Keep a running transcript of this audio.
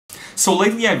So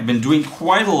lately I've been doing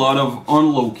quite a lot of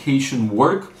on-location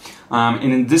work,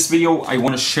 and in this video I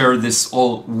want to share this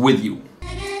all with you.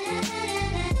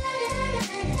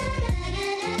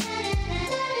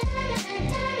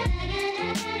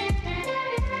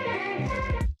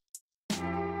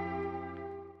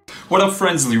 What up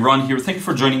friends, Liron here. Thank you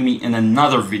for joining me in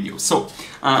another video. So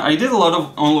I did a lot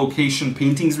of on-location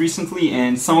paintings recently,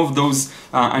 and some of those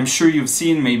I'm sure you've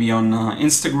seen maybe on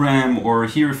Instagram or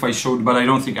here if I showed, but I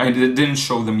don't think I didn't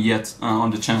show them yet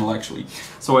on the channel actually.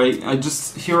 So I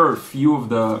just, here are a few of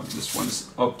this one's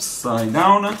upside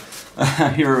down.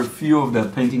 Here are a few of the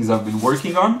paintings I've been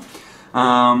working on.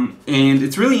 And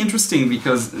it's really interesting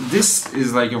because this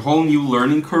is like a whole new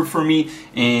learning curve for me,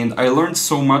 and I learned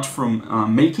so much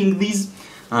from making these.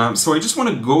 So I just want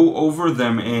to go over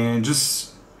them and just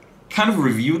kind of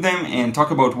review them and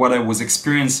talk about what I was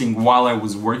experiencing while I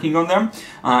was working on them.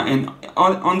 And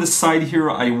on the side here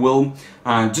I will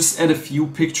just add a few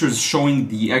pictures showing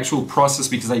the actual process,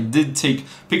 because I did take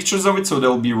pictures of it, so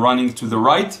they'll be running to the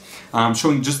right,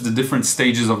 showing just the different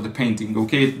stages of the painting.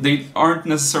 Okay, they aren't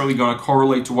necessarily going to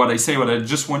correlate to what I say, but I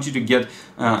just want you to get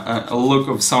a look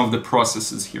of some of the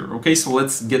processes here. Okay, so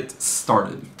let's get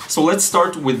started. So let's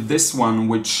start with this one,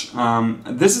 which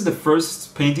this is the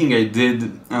first painting I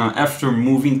did after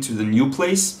moving to the new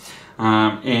place,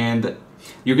 and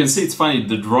you can see it's funny,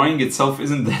 the drawing itself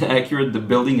isn't that accurate. The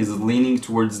building is leaning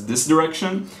towards this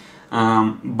direction,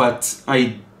 but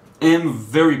I am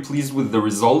very pleased with the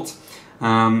result.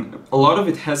 A lot of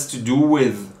it has to do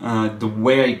with the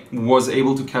way I was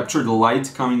able to capture the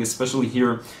light coming, especially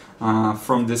here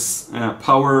from this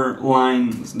power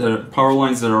lines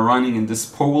that are running in this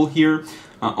pole here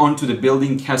onto the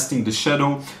building, casting the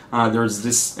shadow. There's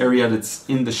this area that's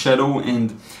in the shadow,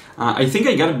 and I think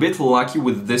I got a bit lucky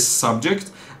with this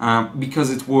subject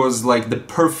because it was like the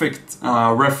perfect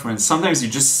reference. Sometimes you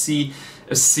just see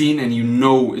a scene and you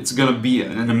know it's gonna be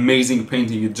an amazing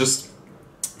painting. It just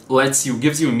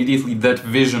gives you immediately that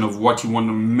vision of what you want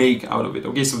to make out of it.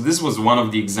 Okay, so this was one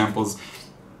of the examples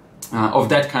of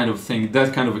that kind of thing,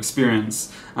 that kind of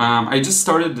experience. I just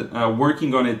started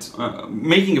working on it,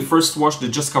 making a first wash that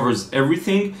just covers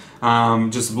everything,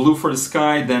 just blue for the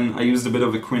sky. Then I used a bit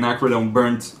of a quinacridone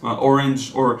burnt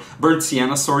orange, or burnt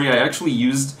sienna, sorry. I actually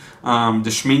used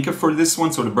the schminke for this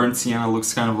one, so the burnt sienna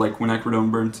looks kind of like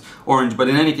quinacridone burnt orange. But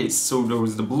in any case, so there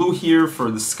was the blue here for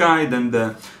the sky, then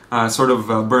the sort of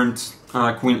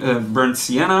burnt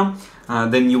sienna,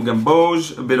 then new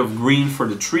gamboge, a bit of green for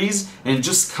the trees, and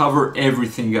just cover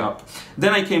everything up.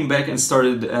 Then I came back and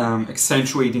started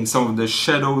accentuating some of the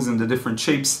shadows and the different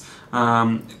shapes,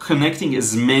 connecting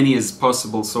as many as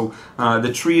possible. So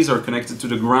the trees are connected to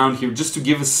the ground here, just to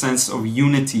give a sense of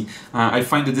unity. I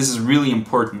find that this is really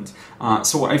important.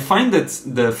 So I find that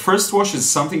the first wash is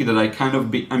something that I kind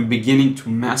of I'm beginning to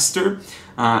master.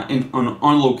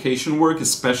 On location work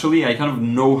especially, I kind of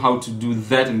know how to do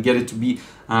that and get it to be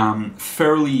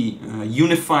fairly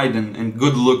unified and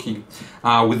good looking.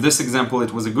 With this example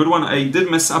it was a good one. I did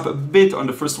mess up a bit on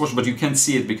the first wash, but you can't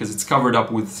see it because it's covered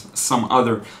up with some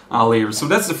other layers. So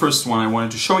that's the first one I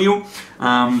wanted to show you.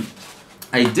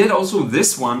 I did also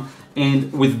this one,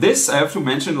 and with this I have to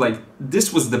mention, like,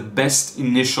 this was the best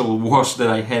initial wash that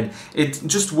I had. It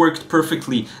just worked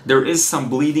perfectly. There is some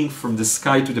bleeding from the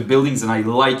sky to the buildings, and I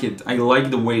like it. I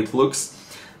like the way it looks.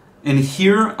 And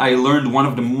here I learned one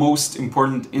of the most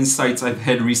important insights I've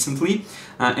had recently,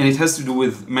 and it has to do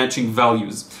with matching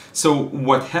values. So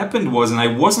what happened was, and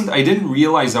I didn't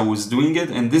realize I was doing it,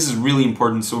 and this is really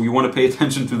important, so you want to pay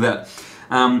attention to that.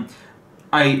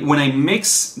 When I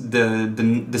mix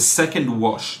the second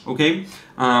wash, okay,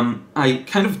 I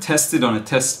kind of tested on a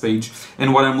test page,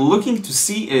 and what I'm looking to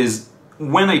see is,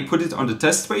 when I put it on the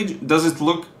test page, does it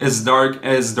look as dark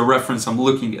as the reference I'm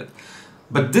looking at?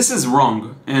 But this is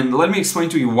wrong, and let me explain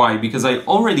to you why, because I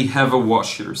already have a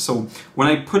wash here. So when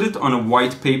I put it on a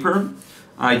white paper,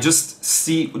 I just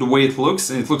see the way it looks,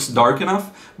 and it looks dark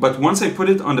enough. But once I put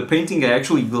it on the painting, I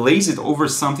actually glaze it over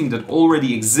something that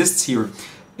already exists here,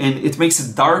 and it makes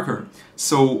it darker.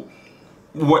 So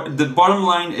what the bottom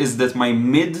line is that my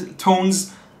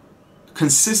mid-tones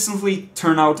consistently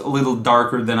turn out a little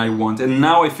darker than I want, and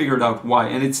now I figured out why.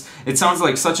 And it sounds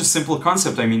like such a simple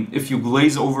concept. I mean, if you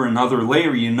glaze over another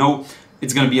layer, you know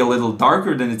it's going to be a little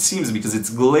darker than it seems because it's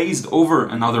glazed over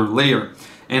another layer.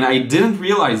 And I didn't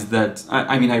realize that.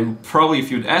 I mean, I probably, if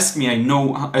you'd ask me, I'd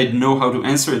know how to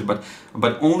answer it, but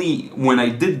only when I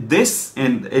did this,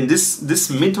 and this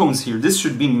midtones here, this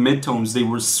should be midtones, they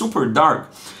were super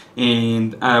dark,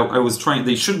 and I was trying,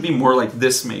 they should be more like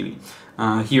this maybe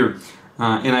here.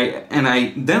 Then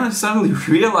I suddenly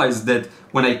realized that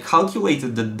when I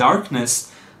calculated the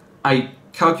darkness, I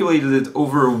calculated it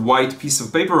over a white piece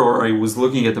of paper, or I was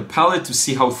looking at the palette to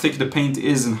see how thick the paint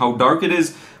is and how dark it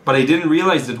is, but I didn't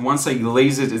realize that once I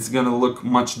glaze it, it's gonna look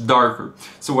much darker.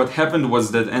 So what happened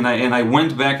was that, and I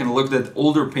went back and looked at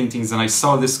older paintings and I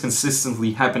saw this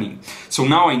consistently happening. So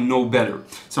now I know better.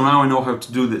 So now I know how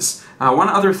to do this. One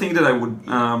other thing that I would,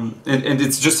 and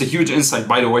it's just a huge insight,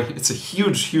 by the way, it's a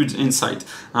huge insight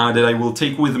that I will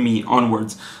take with me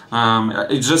onwards.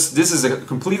 This is a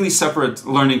completely separate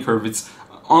learning curve. It's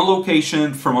on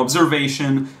location, from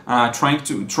observation,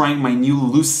 trying my new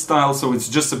loose style, so it's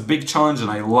just a big challenge and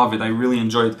I love it. I really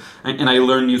enjoy it, and I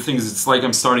learn new things. It's like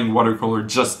I'm starting watercolor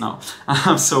just now.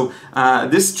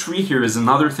 This tree here is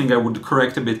another thing I would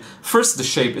correct a bit. First, the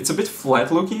shape, it's a bit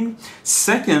flat looking.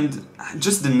 Second,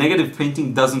 just the negative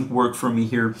painting doesn't work for me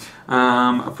here,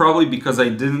 probably because I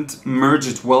didn't merge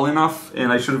it well enough,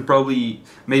 and I should have probably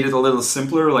made it a little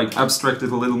simpler, like abstract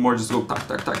it a little more, just go tack,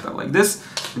 tack, tack, tack, like this,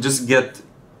 and just get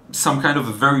some kind of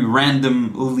a very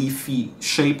random leafy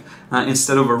shape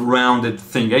instead of a rounded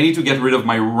thing. I need to get rid of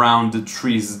my rounded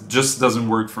trees. It just doesn't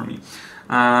work for me.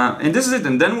 And this is it.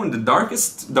 And then when the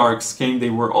darkest darks came, they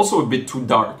were also a bit too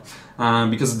dark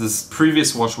because this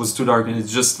previous wash was too dark, and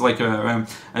it's just like a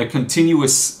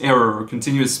continuous error or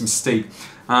continuous mistake.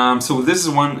 So this is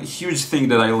one huge thing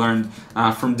that I learned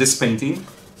from this painting.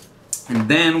 And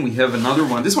then we have another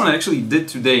one. This one I actually did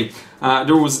today.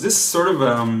 There was this sort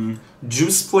of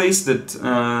juice place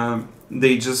that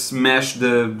they just mash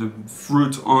the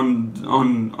fruit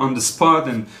on the spot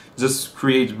and just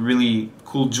create really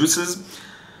cool juices.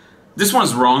 This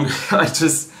one's wrong.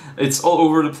 It's all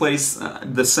over the place.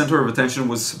 The center of attention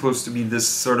was supposed to be this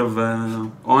sort of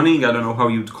awning. I don't know how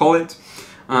you'd call it.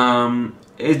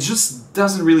 It just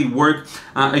doesn't really work.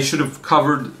 I should have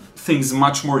covered things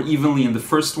much more evenly in the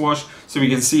first wash, so you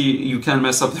can see you can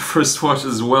mess up the first wash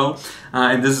as well,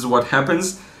 and this is what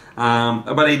happens.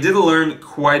 But I did learn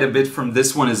quite a bit from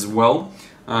this one as well,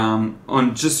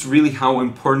 on just really how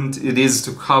important it is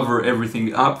to cover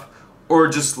everything up, or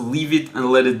just leave it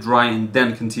and let it dry and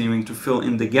then continuing to fill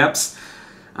in the gaps.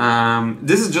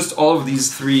 This is just, all of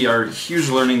these three are huge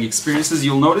learning experiences.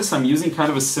 You'll notice I'm using kind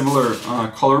of a similar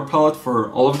color palette for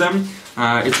all of them.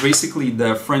 It's basically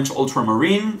the French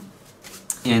Ultramarine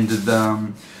and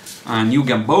the New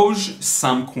Gamboge,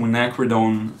 some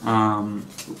quinacridone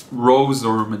rose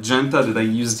or magenta that I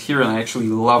used here, and I actually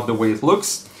love the way it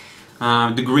looks.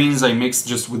 The greens I mixed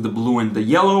just with the blue and the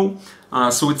yellow.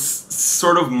 So it's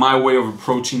sort of my way of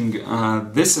approaching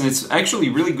this, and it's actually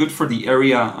really good for the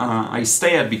area I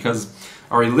stay at,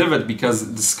 or I live at,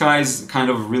 because the sky's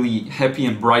kind of really happy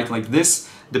and bright like this.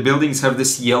 The buildings have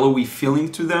this yellowy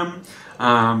feeling to them.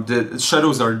 The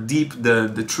shadows are deep,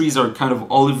 the trees are kind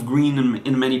of olive green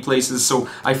in many places, so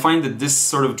I find that this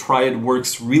sort of triad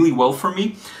works really well for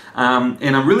me.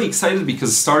 And I'm really excited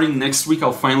because starting next week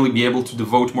I'll finally be able to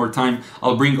devote more time.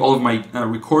 I'll bring all of my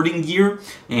recording gear,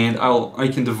 and I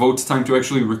can devote time to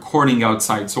actually recording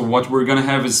outside. So what we're gonna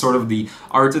have is sort of the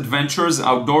art adventures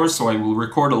outdoors, so I will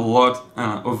record a lot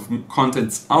of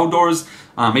contents outdoors,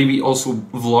 maybe also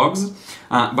vlogs,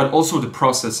 but also the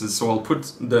processes. So I'll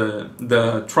put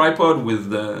the tripod with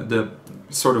the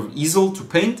sort of easel to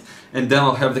paint, and then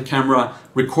I'll have the camera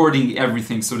recording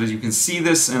everything so that you can see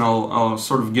this, and I'll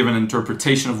sort of give an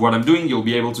interpretation of what I'm doing. You'll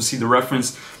be able to see the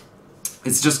reference.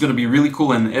 It's just going to be really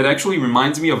cool, and it actually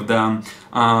reminds me of the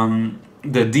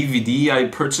DVD I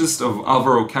purchased of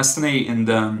Alvaro Castanet in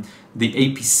the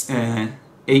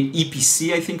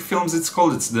EPC, I think, films it's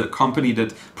called. It's the company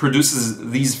that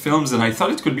produces these films, and I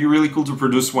thought it could be really cool to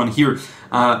produce one here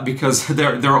because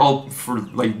they're all for,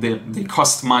 like, they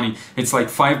cost money. It's like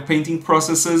 5 painting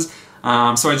processes,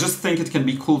 so I just think it can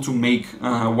be cool to make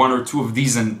 1 or 2 of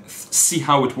these and see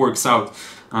how it works out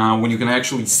when you can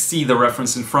actually see the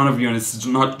reference in front of you, and it's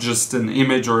not just an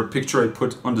image or a picture I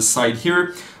put on the side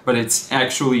here, but it's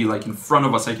actually like in front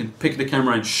of us. I can pick the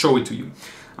camera and show it to you.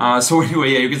 So anyway,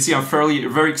 yeah, you can see I'm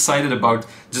very excited about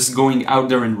just going out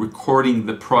there and recording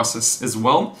the process as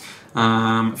well.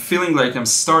 Feeling like I'm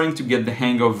starting to get the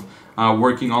hang of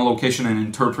working on location and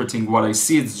interpreting what I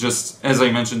see. It's just, as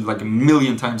I mentioned like a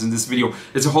million times in this video,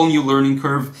 it's a whole new learning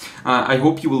curve. I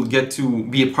hope you will get to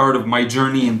be a part of my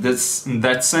journey in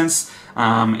that sense,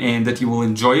 and that you will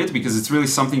enjoy it, because it's really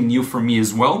something new for me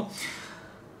as well.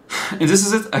 And this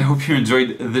is it. I hope you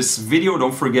enjoyed this video.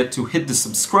 Don't forget to hit the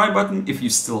subscribe button if you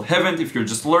still haven't. If you're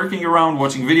just lurking around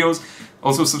watching videos,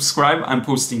 also subscribe. I'm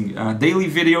posting daily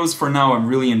videos for now. I'm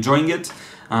really enjoying it.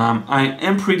 I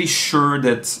am pretty sure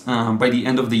that by the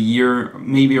end of the year,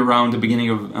 maybe around the beginning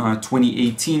of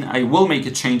 2018, I will make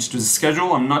a change to the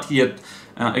schedule. I'm not yet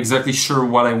exactly sure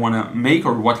what I want to make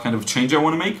or what kind of change I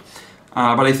want to make.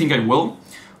 but I think I will.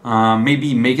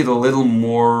 Maybe make it a little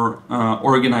more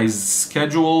organized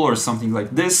schedule or something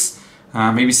like this.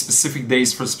 Maybe specific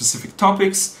days for specific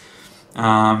topics.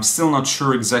 Still not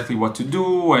sure exactly what to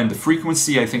do, and the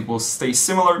frequency I think will stay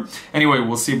similar. Anyway,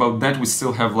 we'll see about that. We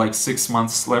still have like 6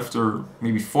 months left, or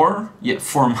maybe 4? Yeah,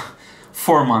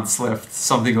 4 months left,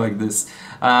 something like this.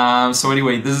 So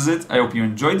anyway, this is it. I hope you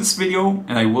enjoyed this video,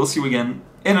 and I will see you again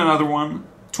in another one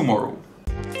tomorrow.